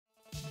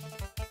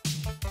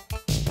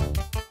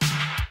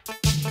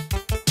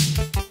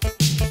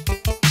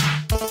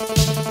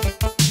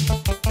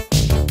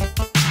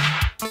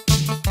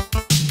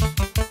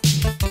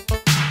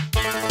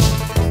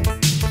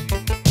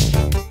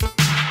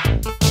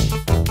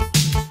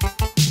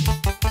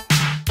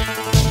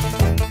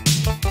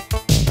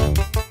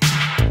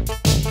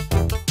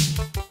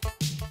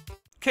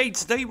Okay,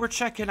 today we're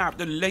checking out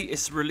the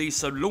latest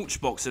release of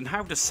Launchbox and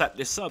how to set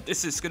this up.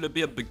 This is going to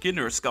be a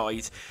beginner's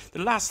guide.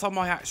 The last time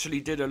I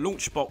actually did a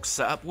Launchbox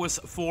setup was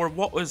for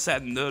what was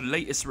then the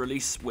latest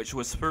release, which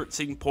was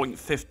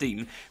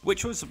 13.15,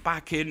 which was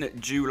back in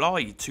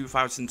July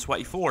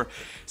 2024.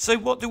 So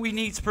what do we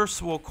need? First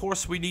of all, of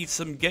course, we need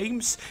some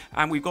games,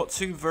 and we've got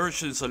two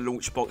versions of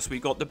Launchbox.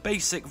 We've got the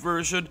basic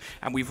version,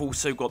 and we've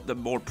also got the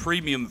more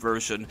premium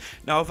version.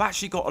 Now, I've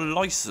actually got a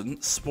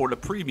license for the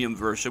premium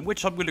version,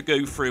 which I'm going to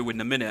go through in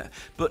a minute,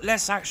 but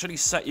let's actually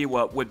set you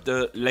up with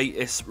the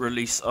latest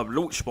release of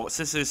Launchbox.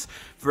 This is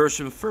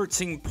version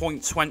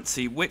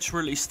 13.20, which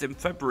released in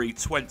February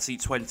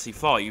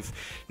 2025.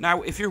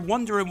 Now, if you're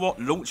wondering what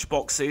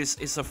Launchbox is,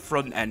 it's a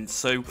front end,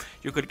 so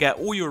you're going to get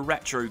all your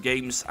retro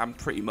games and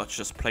pretty much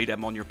just play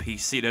them on your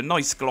PC in a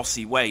nice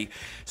glossy way.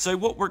 So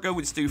what we're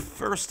going to do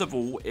first of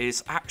all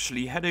is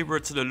actually head over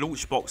to the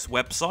Launchbox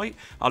website.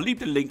 I'll leave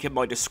the link in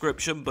my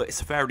description, but it's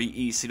fairly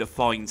easy to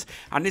find,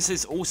 and this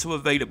is also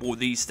available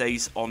these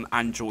days on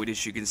Android,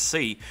 as you can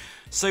see.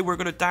 So we're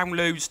going to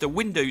download the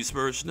Windows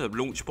version of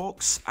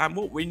Launchbox, and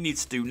what we need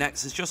to do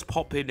next is just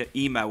pop in an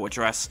email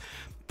address.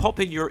 Pop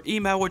in your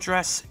email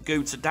address,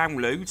 go to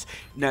download,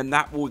 and then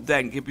that will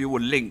then give you a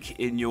link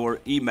in your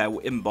email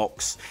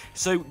inbox.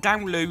 So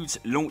download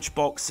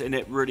Launchbox, and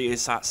it really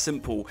is that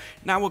simple.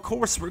 Now, of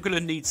course, we're going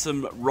to need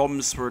some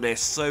ROMs for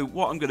this. So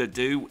what I'm going to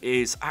do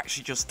is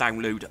actually just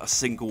download a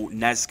single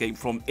NES game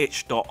from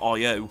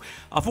itch.io.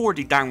 I've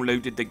already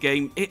downloaded the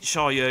game.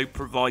 Itch.io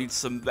provides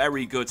some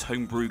very good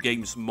homebrew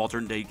games,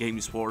 modern day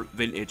games for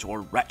vintage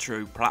or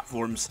retro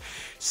platforms.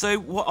 So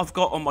what I've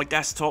got on my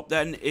desktop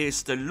then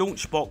is the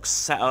Launchbox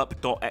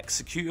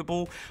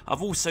setup.executable.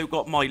 I've also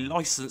got my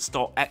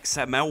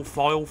license.xml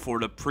file for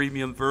the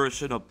premium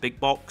version of Big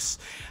Box,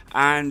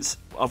 and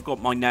I've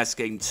got my NES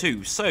game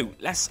too. So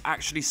let's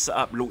actually set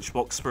up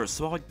Launchbox first.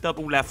 So I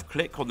double left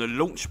click on the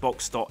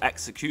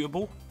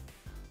Launchbox.executable.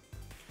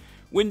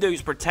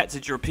 Windows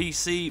protected your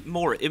PC,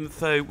 more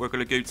info, we're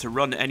going to go to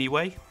run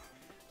anyway.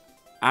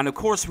 And of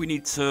course we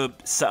need to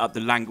set up the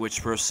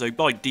language first, so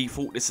by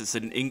default this is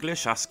in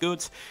English, that's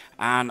good.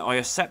 And I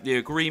accept the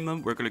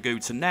agreement, we're going to go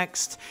to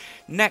next.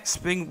 Next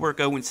thing we're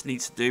going to need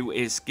to do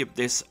is give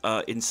this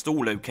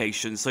install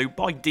location. So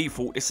by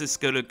default this is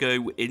going to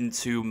go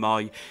into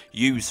my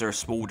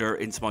users folder,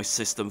 into my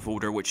system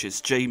folder, which is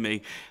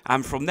Jamie.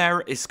 And from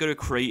there it's going to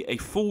create a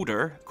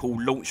folder called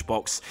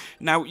Launchbox.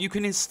 Now you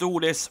can install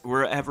this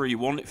wherever you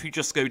want. If you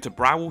just go to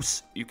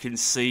browse, you can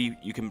see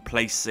you can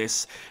place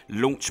this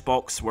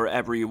Launchbox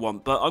wherever you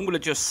want, but I'm going to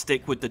just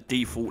stick with the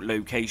default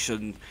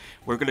location.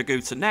 We're going to go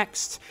to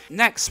next.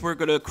 Next we're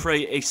going to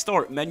create a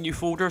start menu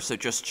folder, so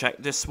just check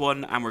this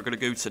one, and we're going to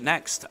go to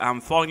next,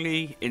 and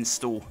finally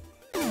install.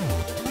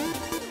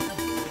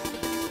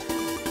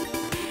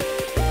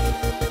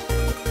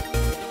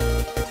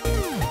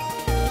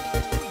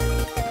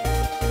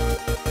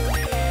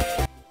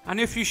 And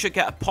if you should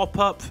get a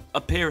pop-up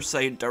up here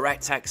saying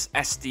DirectX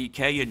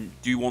SDK and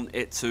do you want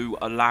it to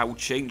allow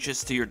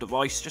changes to your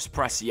device, just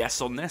press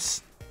yes on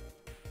this.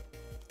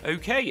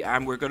 Okay,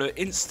 and we're going to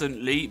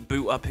instantly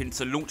boot up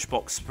into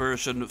Launchbox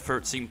version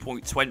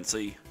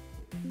 13.20.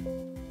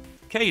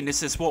 Okay, and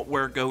this is what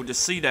we're going to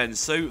see then.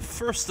 So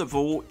first of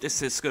all,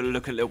 this is going to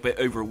look a little bit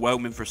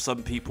overwhelming for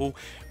some people.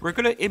 We're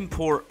going to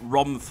import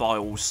ROM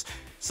files.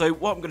 So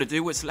what I'm going to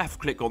do is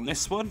left click on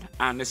this one,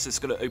 and this is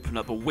going to open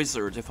up a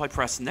wizard. If I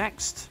press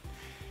next,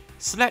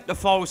 select the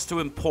files to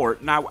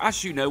import. Now,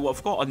 as you know,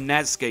 I've got a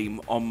NES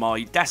game on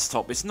my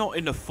desktop. It's not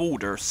in a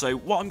folder, so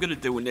what I'm going to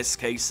do in this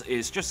case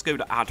is just go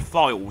to add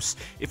files.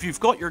 If you've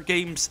got your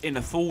games in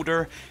a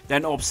folder,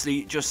 then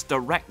obviously just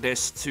direct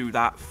this to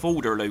that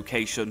folder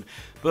location.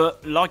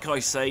 But like I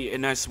say,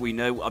 and as we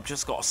know, I've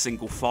just got a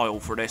single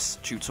file for this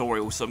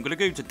tutorial, so I'm going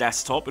to go to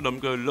desktop and I'm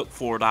going to look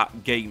for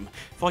that game.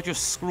 If I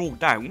just scroll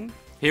down,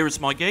 here's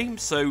my game,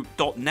 so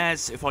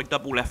 .NES. If I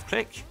double left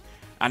click,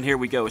 and here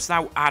we go, it's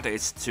now added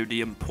to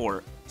the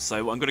import.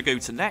 So I'm going to go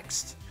to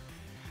next.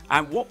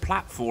 And what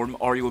platform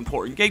are you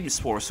importing games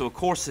for? So of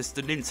course it's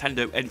the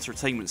Nintendo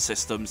Entertainment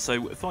System.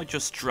 So if I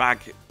just drag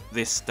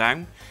this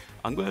down,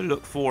 I'm going to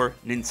look for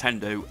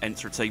Nintendo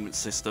Entertainment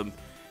System.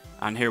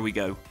 And here we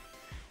go.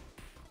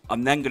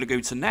 I'm then going to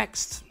go to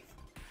next.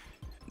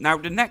 Now,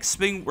 the next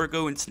thing we're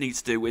going to need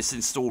to do is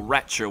install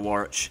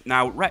Retroarch.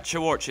 Now,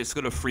 Retroarch is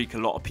going to freak a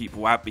lot of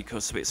people out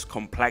because of its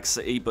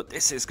complexity, but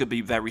this is going to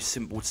be very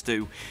simple to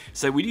do.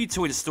 So we need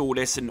to install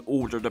this in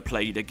order to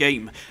play the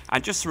game.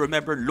 And just to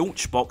remember,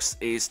 Launchbox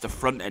is the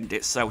front end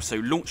itself.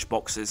 So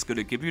Launchbox is going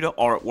to give you the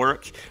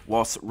artwork,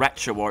 whilst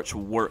Retroarch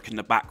will work in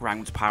the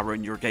background,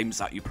 powering your games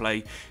that you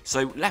play.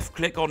 So left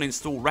click on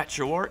install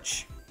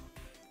Retroarch.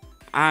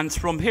 And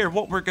from here,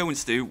 what we're going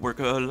to do, we're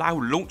going to allow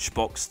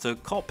Launchbox to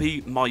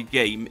copy my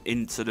game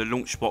into the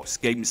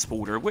Launchbox games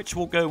folder, which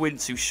we'll go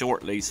into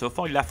shortly. So if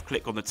I left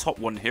click on the top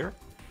one here,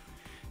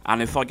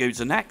 and if I go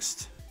to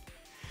next,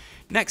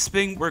 next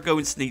thing we're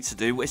going to need to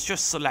do is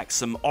just select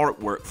some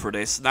artwork for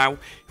this. Now,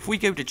 if we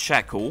go to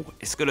check all,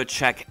 it's going to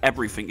check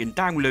everything and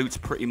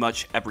downloads pretty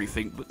much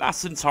everything, but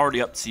that's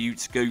entirely up to you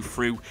to go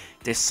through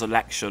this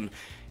selection.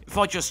 If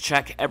I just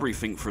check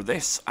everything for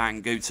this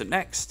and go to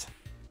next.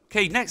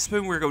 Okay, next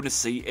thing we're going to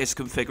see is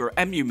configure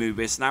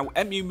emumovies. Now,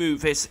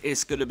 emumovies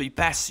is going to be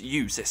best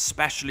used,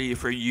 especially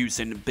if you're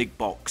using big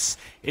box.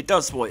 It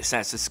does what it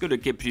says. It's going to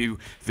give you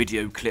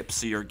video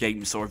clips of your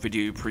games or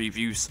video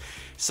previews.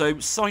 So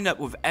sign up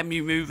with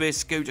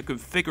emumovies, go to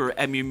configure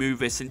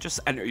emumovies and just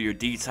enter your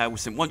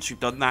details. And once you've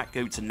done that,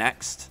 go to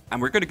next.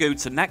 And we're going to go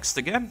to next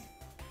again.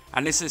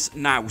 And this is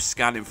now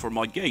scanning for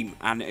my game.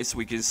 And as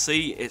we can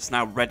see, it's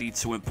now ready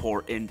to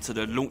import into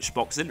the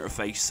Launchbox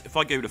interface. If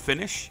I go to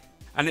finish.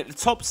 And at the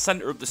top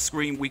center of the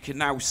screen, we can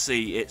now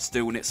see it's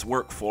doing its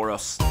work for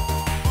us.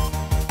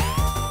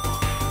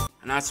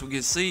 And as we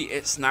can see,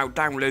 it's now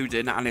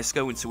downloading and it's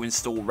going to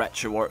install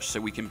Retroarch so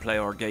we can play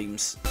our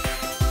games.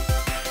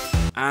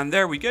 And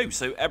there we go,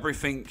 so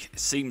everything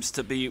seems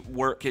to be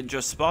working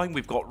just fine.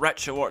 We've got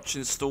Retroarch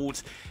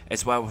installed,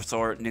 as well as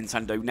our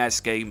Nintendo NES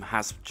game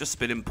has just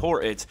been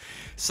imported.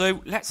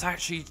 So let's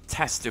actually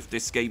test if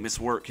this game is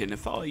working.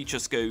 If I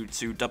just go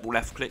to double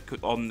left click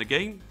on the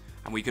game,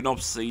 and we can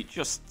obviously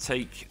just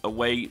take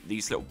away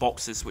these little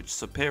boxes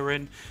which appear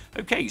in.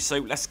 Okay, so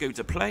let's go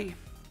to play.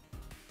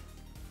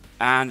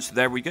 And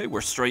there we go,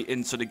 we're straight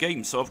into the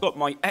game. So I've got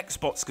my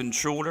Xbox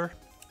controller.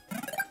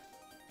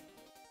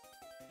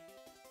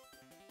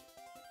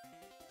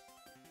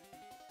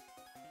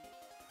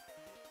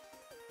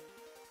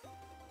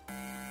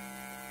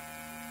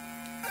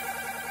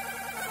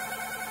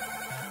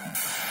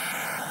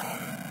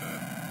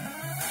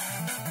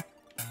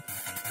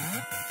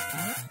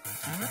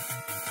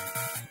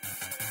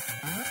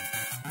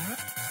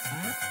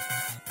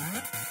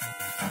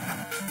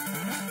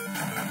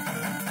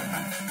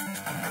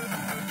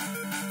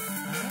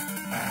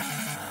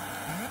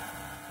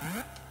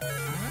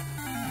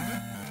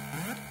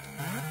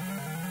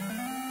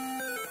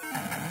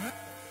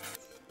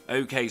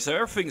 Okay, so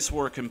everything's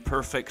working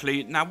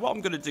perfectly. Now what I'm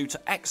going to do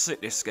to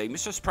exit this game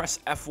is just press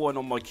F1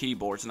 on my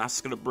keyboard, and that's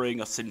going to bring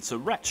us into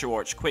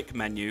Retroarch quick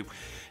menu.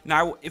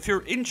 Now, if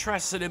you're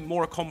interested in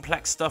more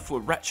complex stuff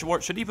with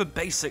Retroarch and even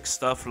basic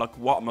stuff like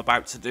what I'm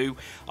about to do,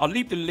 I'll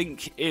leave the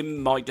link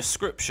in my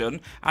description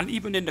and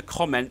even in the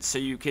comments so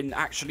you can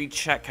actually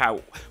check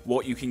out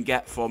what you can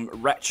get from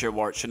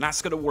Retroarch, and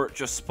that's going to work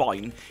just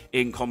fine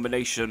in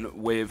combination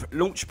with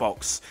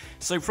Launchbox.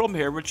 So from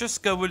here, we're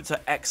just going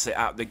to exit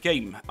out the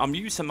game. I'm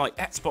using my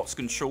Xbox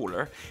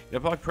controller.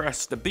 If I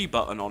press the B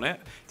button on it,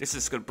 this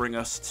is going to bring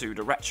us to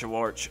the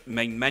Retroarch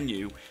main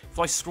menu. If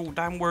I scroll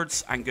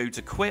downwards and go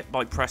to quit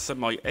by pressing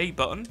my A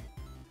button,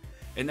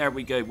 and there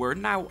we go, we're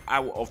now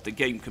out of the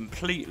game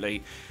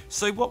completely.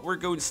 So what we're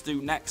going to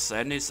do next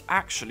then is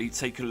actually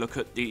take a look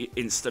at the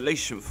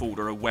installation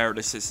folder of where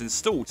this is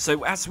installed.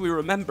 So as we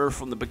remember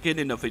from the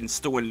beginning of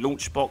installing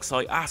Launchbox,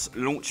 I asked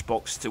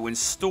Launchbox to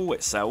install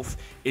itself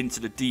into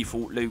the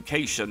default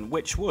location,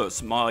 which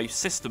was my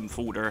system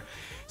folder.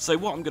 So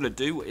what I'm going to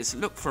do is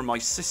look for my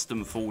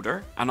system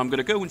folder, and I'm going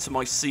to go into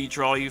my C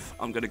drive,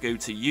 I'm going to go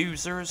to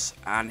users,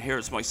 and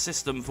here's my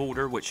system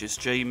folder, which is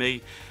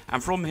Jamie,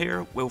 and from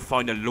here we'll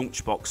find a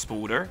Launchbox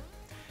folder.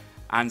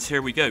 And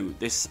here we go,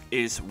 this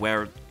is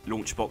where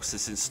Launchbox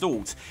is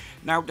installed.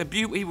 Now the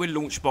beauty with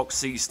Launchbox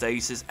these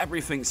days is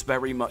everything's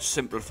very much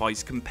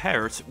simplified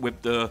compared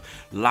with the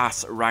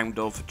last round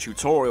of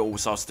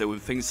tutorials I was doing.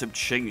 Things have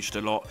changed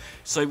a lot.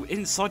 So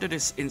inside of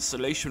this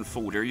installation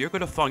folder, you're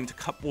going to find a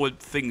couple of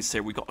things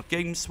here. We've got a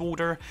games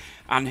folder,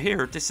 and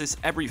here this is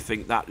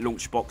everything that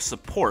Launchbox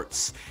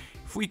supports.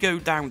 If we go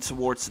down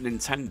towards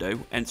Nintendo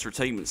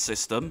Entertainment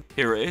System,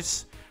 here it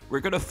is. We're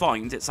going to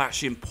find it's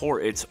actually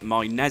imported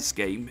my NES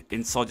game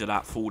inside of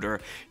that folder.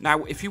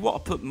 Now, if you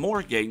want to put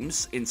more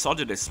games inside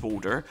of this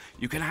folder,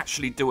 you can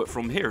actually do it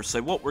from here.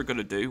 So what we're going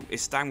to do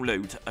is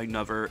download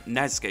another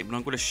NES game, and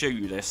I'm going to show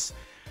you this.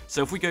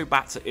 So if we go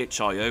back to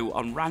itch.io,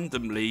 I'm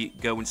randomly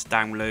going to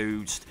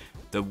download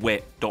the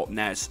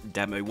wit.nes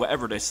demo,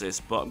 whatever this is,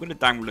 but I'm going to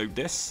download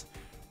this.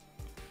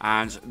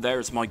 And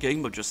there's my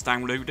game, I've just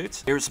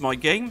downloaded. Here's my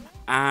game,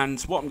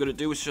 and what I'm going to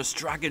do is just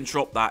drag and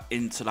drop that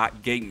into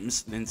that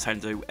game's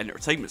Nintendo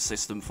Entertainment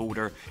System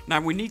folder.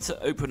 Now we need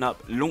to open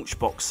up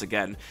Launchbox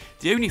again.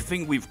 The only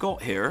thing we've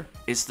got here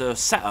is the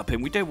setup,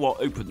 and we don't want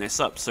to open this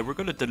up, so we're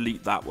going to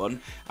delete that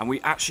one, and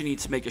we actually need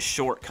to make a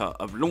shortcut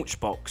of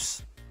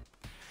Launchbox.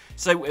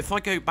 So if I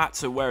go back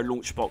to where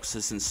Launchbox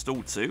is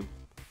installed to,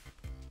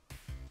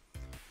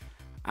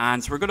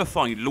 and we're going to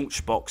find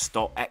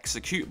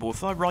launchbox.executable.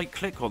 If I right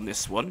click on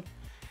this one,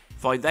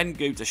 if I then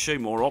go to show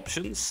more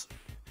options,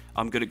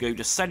 I'm going to go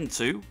to send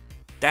to,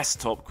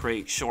 desktop,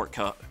 create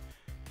shortcut.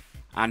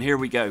 And here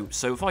we go.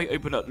 So if I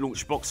open up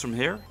Launchbox from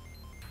here,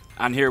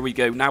 and here we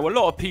go. Now a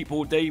lot of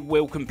people, they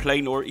will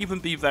complain or even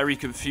be very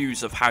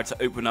confused of how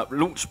to open up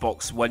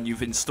Launchbox when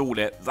you've installed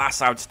it. That's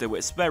how to do it.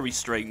 It's very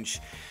strange.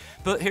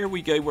 But here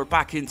we go, we're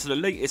back into the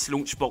latest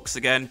Launchbox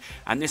again,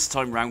 and this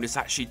time round it's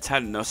actually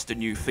telling us the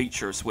new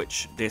features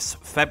which this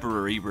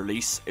February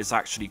release has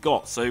actually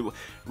got. So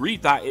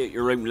read that at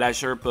your own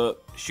leisure,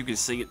 but as you can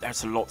see,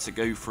 there's a lot to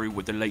go through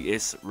with the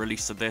latest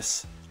release of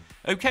this.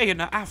 Okay,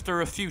 and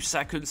after a few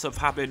seconds of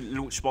having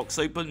Launchbox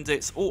opened,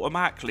 it's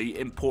automatically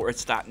imported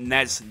that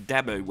NES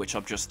demo, which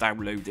I've just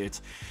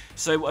downloaded.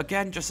 So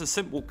again, just a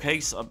simple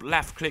case of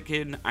left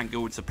clicking and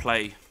going to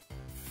play.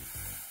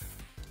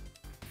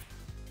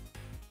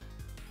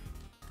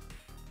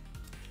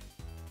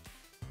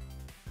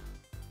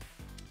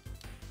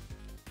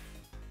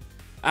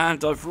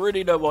 And I've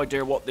really no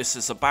idea what this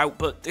is about,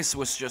 but this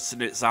was just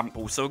an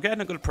example. So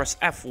again, I'm going to press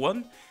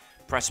F1.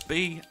 Press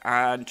B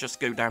and just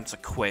go down to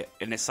quit,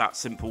 and it's that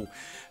simple.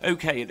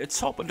 Okay, at the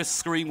top of the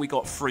screen we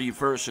got free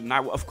version.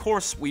 Now of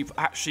course we've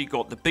actually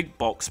got the big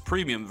box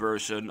premium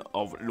version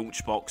of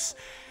Launchbox.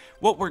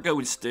 What we're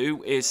going to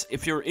do is,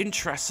 if you're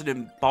interested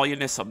in buying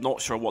this, I'm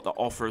not sure what the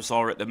offers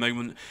are at the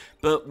moment,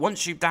 but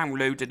once you've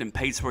downloaded and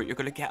paid for it, you're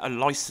going to get a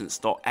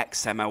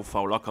license.xml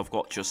file like I've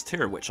got just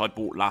here, which I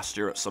bought last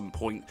year at some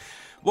point.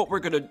 What we're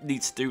going to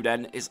need to do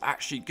then is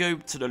actually go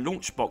to the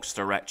Launchbox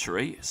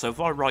directory. So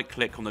if I right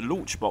click on the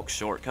Launchbox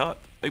shortcut,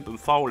 open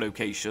file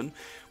location,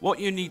 what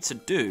you need to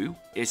do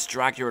is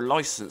drag your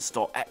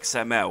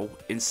license.xml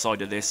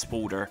inside of this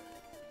folder.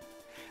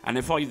 And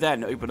if I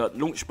then open up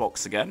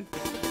Launchbox again,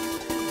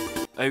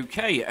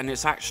 okay, and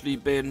it's actually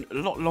been a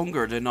lot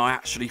longer than I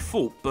actually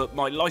thought, but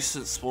my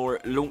license for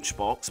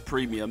Launchbox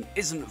Premium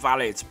isn't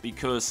valid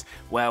because,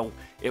 well,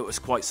 it was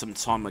quite some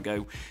time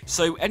ago.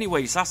 So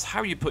anyways, that's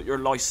how you put your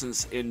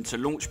license into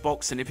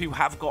Launchbox, and if you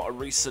have got a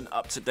recent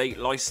up-to-date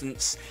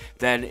license,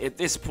 then at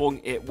this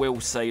point it will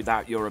say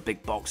that you're a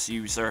big box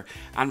user,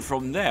 and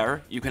from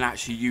there you can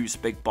actually use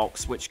big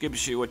box, which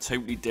gives you a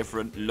totally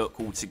different look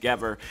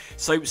altogether.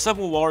 So some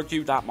will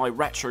argue that my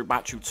Retroarch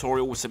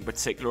tutorials in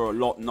particular are a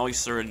lot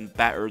nicer and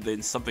better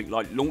than something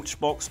like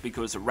Launchbox,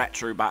 because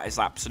Retroarch is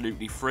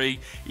absolutely free.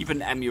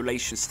 Even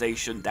Emulation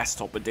Station,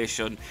 Desktop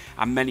Edition,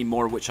 and many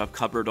more which I've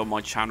covered on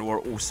my channel are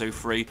also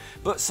free,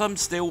 but some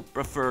still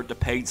prefer the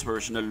paid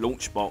version of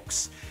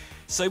Launchbox.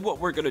 So what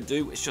we're going to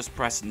do is just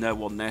press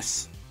no on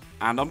this,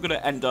 and I'm going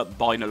to end up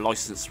buying a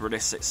license for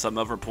this at some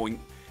other point.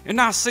 And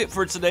that's it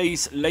for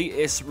today's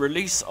latest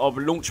release of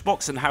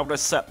Launchbox and how to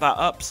set that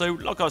up. So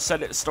like I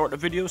said at the start of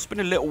the video, it's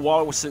been a little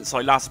while since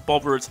I last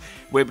bothered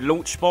with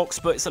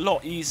Launchbox, but it's a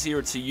lot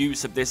easier to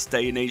use at this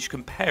day and age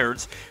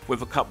compared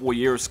with a couple of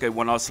years ago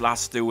when I was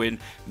last doing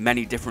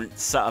many different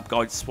setup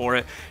guides for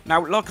it.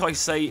 Now, like I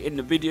say in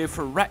the video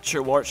for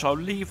Retroarch, I'll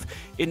leave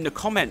in the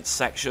comments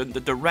section the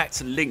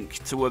direct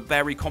link to a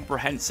very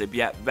comprehensive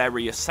yet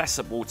very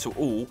accessible to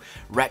all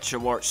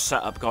Retroarch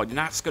setup guide, and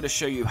that's going to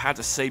show you how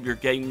to save your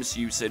games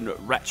using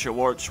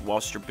Retroarch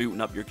whilst you're booting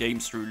up your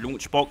games through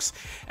Launchbox.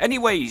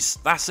 Anyways,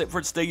 that's it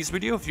for today's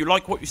video. If you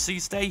like what you see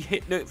today,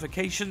 hit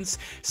notifications,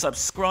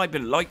 subscribe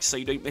and like so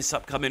you don't miss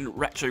upcoming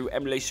retro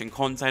emulation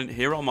content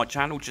here on my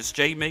channel, just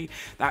Jamie.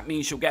 That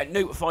means you'll get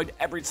notified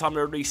every time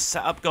I release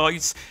setup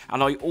guides,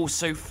 and I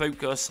also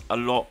focus a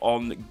lot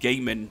on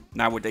gaming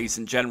nowadays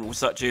in general,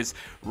 such as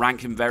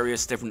ranking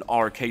various different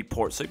arcade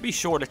ports, so be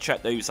sure to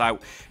check those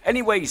out.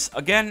 Anyways,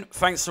 again,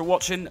 thanks for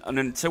watching, and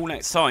until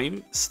next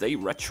time, stay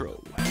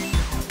retro.